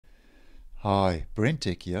Hi,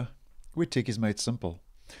 BrenTech here, where tech is made simple.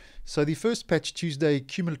 So the first Patch Tuesday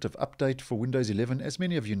cumulative update for Windows 11, as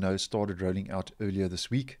many of you know, started rolling out earlier this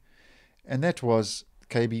week, and that was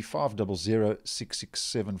KB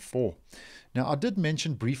 5006674. Now, I did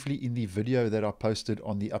mention briefly in the video that I posted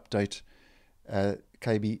on the update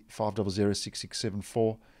KB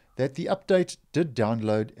 5006674 that the update did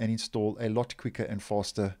download and install a lot quicker and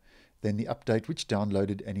faster than the update which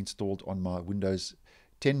downloaded and installed on my Windows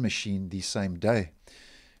 10 machine the same day.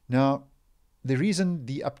 Now, the reason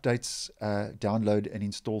the updates download and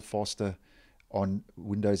install faster on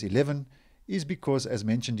Windows 11 is because, as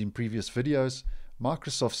mentioned in previous videos,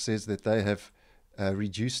 Microsoft says that they have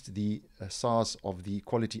reduced the size of the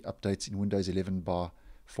quality updates in Windows 11 by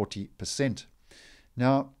 40%.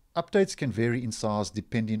 Now, updates can vary in size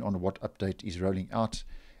depending on what update is rolling out,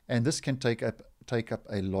 and this can take up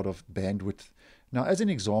a lot of bandwidth. Now, as an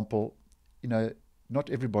example, not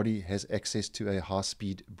everybody has access to a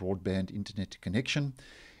high-speed broadband internet connection.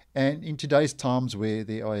 And in today's times where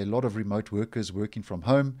there are a lot of remote workers working from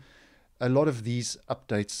home, a lot of these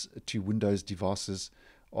updates to Windows devices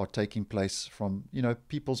are taking place from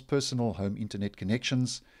people's personal home internet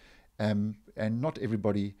connections. And not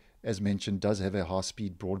everybody, as mentioned, does have a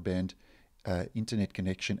high-speed broadband internet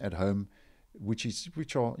connection at home, which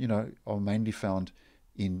are mainly found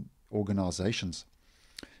in organizations.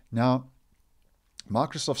 Now,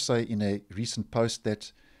 Microsoft say in a recent post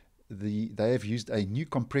that they have used a new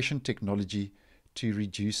compression technology to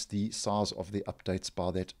reduce the size of the updates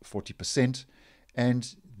by that 40%.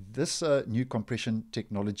 And this new compression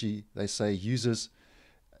technology, they say, uses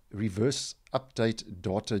reverse update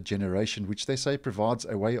data generation, which they say provides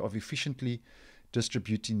a way of efficiently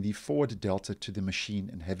distributing the forward delta to the machine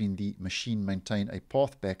and having the machine maintain a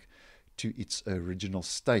path back to its original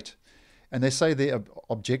state. And they say their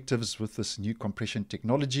objectives with this new compression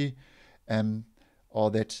technology are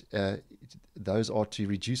that those are to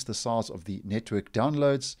reduce the size of the network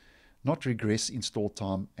downloads, not regress install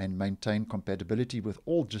time, and maintain compatibility with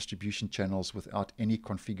all distribution channels without any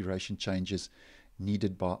configuration changes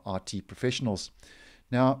needed by IT professionals.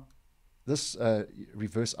 Now, this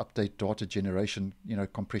reverse update data generation,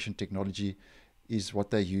 compression technology is what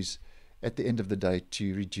they use at the end of the day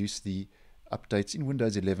to reduce the updates in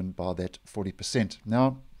Windows 11 by that 40%.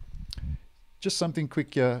 Now, just something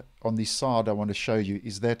quick here on the side I want to show you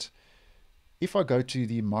is that if I go to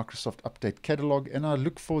the Microsoft Update Catalog and I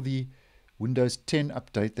look for the Windows 10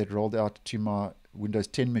 update that rolled out to my Windows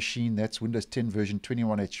 10 machine, that's Windows 10 version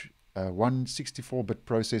 21H1 64-bit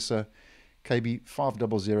processor, KB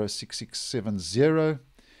 5006670.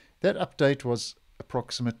 That update was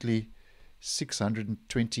approximately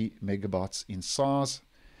 620 megabytes in size.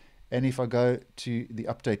 And if I go to the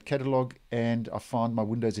update catalog and I find my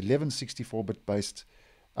Windows 11 64-bit based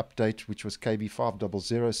update, which was KB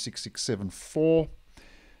 5006674,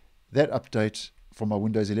 that update for my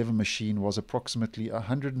Windows 11 machine was approximately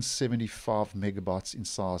 175 megabytes in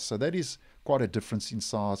size. So that is quite a difference in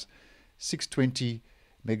size. 620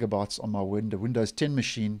 megabytes on my Windows 10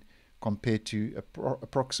 machine compared to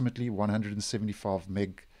approximately 175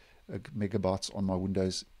 megabytes on my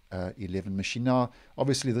Windows 11 machine. Now,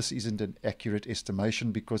 obviously, this isn't an accurate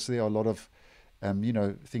estimation because there are a lot of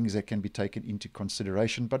things that can be taken into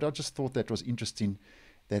consideration. But I just thought that was interesting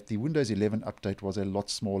that the Windows 11 update was a lot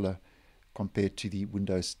smaller compared to the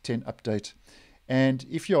Windows 10 update. And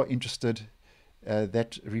if you are interested,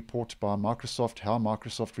 that report by Microsoft, how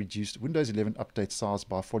Microsoft reduced Windows 11 update size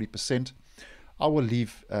by 40%, I will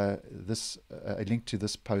leave a link to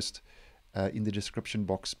this post in the description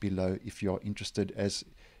box below if you are interested, as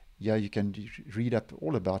you can read up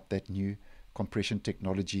all about that new compression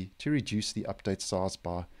technology to reduce the update size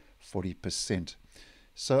by 40%.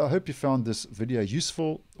 So I hope you found this video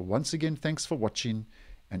useful. Once again, thanks for watching,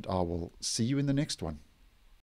 and I will see you in the next one.